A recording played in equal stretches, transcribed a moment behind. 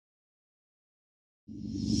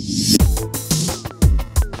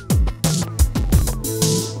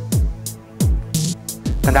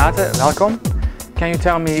Renate, welcome. Can you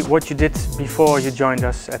tell me what you did before you joined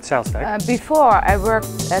us at Celstec? Before I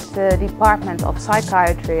worked at the Department of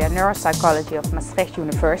Psychiatry and Neuropsychology of Maastricht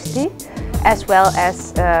University, as well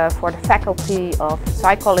as for the Faculty of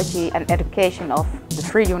Psychology and Education of the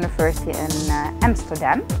Free University in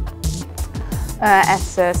Amsterdam. As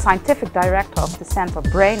Scientific Director of the Center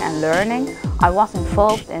Brain and Learning, I was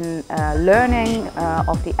involved in learning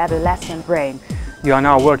of the adolescent brain. You are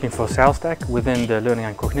now working for Celstec within the Learning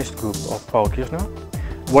and Cognition group of Paul Kirchner.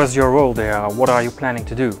 What is your role there? What are you planning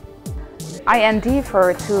to do? I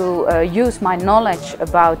endeavor to use my knowledge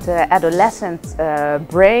about the adolescent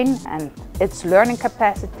brain and its learning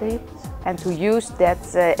capacity, and to use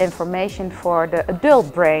that information for the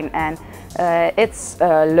adult brain and its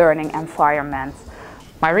learning environment.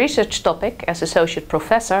 My research topic as associate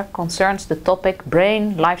professor concerns the topic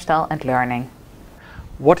brain, lifestyle and learning.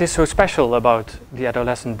 What is so special about the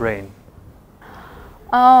adolescent brain?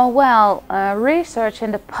 Research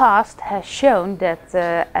in the past has shown that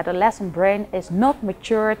the adolescent brain is not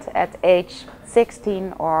matured at age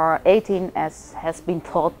 16 or 18 as has been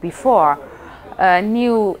thought before.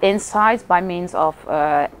 New insights by means of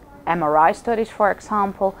MRI studies, for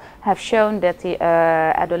example, have shown that the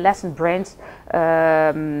adolescent brains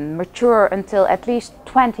mature until at least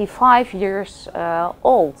 25 years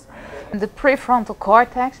old. The prefrontal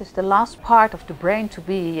cortex is the last part of the brain to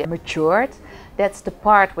be matured. That's the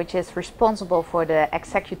part which is responsible for the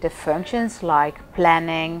executive functions like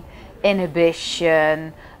planning,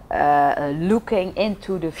 inhibition, looking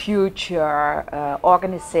into the future,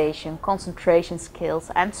 organization, concentration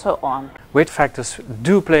skills and so on. Which factors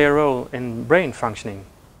do play a role in brain functioning?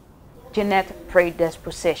 Genetic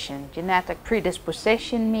predisposition. Genetic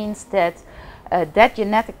predisposition means that that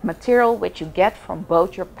genetic material which you get from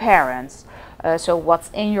both your parents, so what's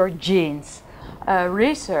in your genes.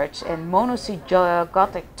 Research in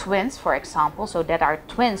monozygotic twins, for example, so that are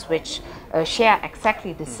twins which share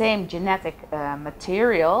exactly the same genetic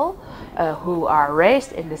material, who are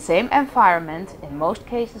raised in the same environment, in most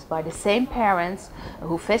cases by the same parents,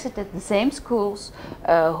 who visited the same schools,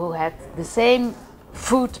 who had the same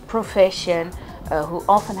food profession, who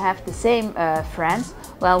often have the same friends.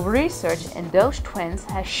 Well, research in those twins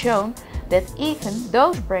has shown that even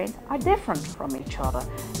those brains are different from each other.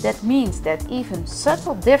 That means that even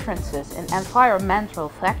subtle differences in environmental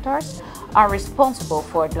factors are responsible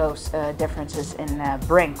for those differences in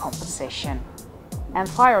brain composition.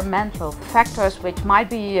 Environmental factors which might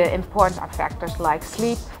be important are factors like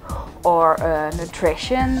sleep or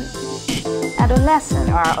nutrition. Adolescents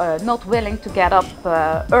are not willing to get up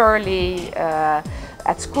early.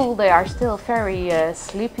 At school they are still very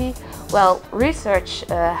sleepy. Well, research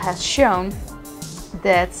has shown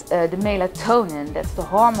that the melatonin, that's the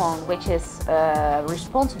hormone which is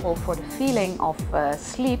responsible for the feeling of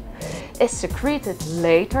sleep, is secreted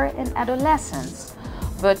later in adolescence.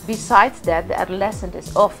 But besides that, the adolescent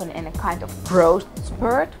is often in a kind of growth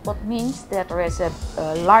spurt, what means that there is a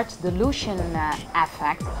large dilution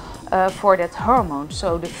effect for that hormone.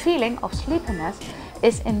 So the feeling of sleepiness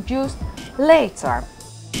is induced later.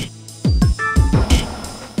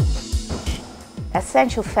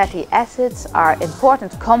 Essential fatty acids are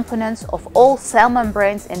important components of all cell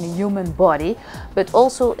membranes in the human body, but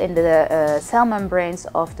also in the cell membranes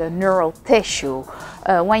of the neural tissue.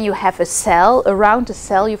 When you have a cell, around the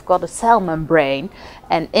cell you've got a cell membrane,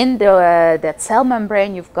 and in that cell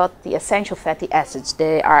membrane you've got the essential fatty acids.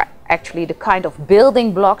 They are actually the kind of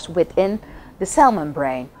building blocks within the cell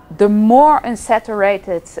membrane. The more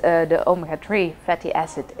unsaturated the omega-3 fatty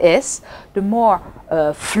acid is, the more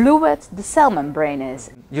fluid the cell membrane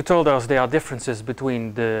is. You told us there are differences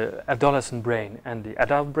between the adolescent brain and the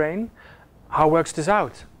adult brain. How works this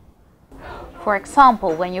out? For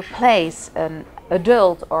example, when you place an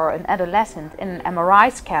adult or an adolescent in an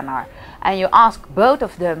MRI scanner and you ask both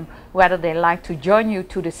of them whether they like to join you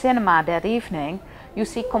to the cinema that evening, you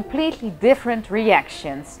see completely different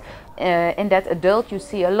reactions. In that adult you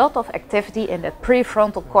see a lot of activity in the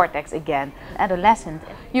prefrontal cortex again. Adolescent,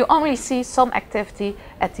 you only see some activity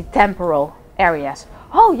at the temporal areas.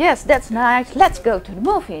 Oh yes, that's nice, let's go to the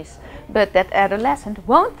movies. But that adolescent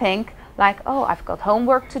won't think like, oh, I've got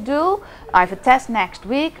homework to do, I have a test next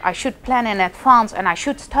week, I should plan in advance and I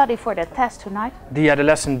should study for that test tonight. The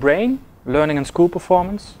adolescent brain, learning and school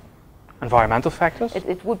performance, environmental factors?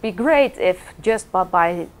 It would be great if just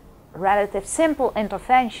by relative simple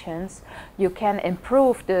interventions you can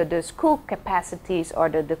improve the school capacities or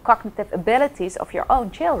the cognitive abilities of your own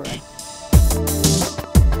children.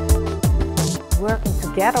 Working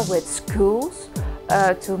together with schools,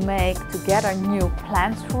 to make together new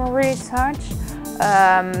plans for research,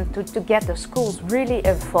 to get the schools really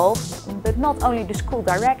involved, but not only the school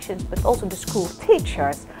directions but also the school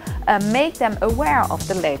teachers. Make them aware of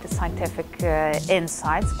the latest scientific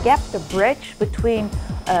insights, gap the bridge between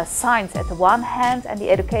science at the one hand and the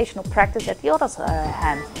educational practice at the other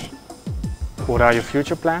hand. What are your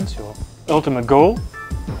future plans, your ultimate goal?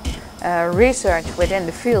 Research within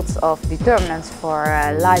the fields of determinants for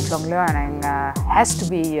lifelong learning has to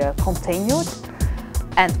be continued.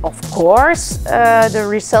 And of course, the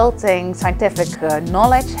resulting scientific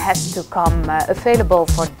knowledge has to come available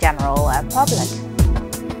for the general public.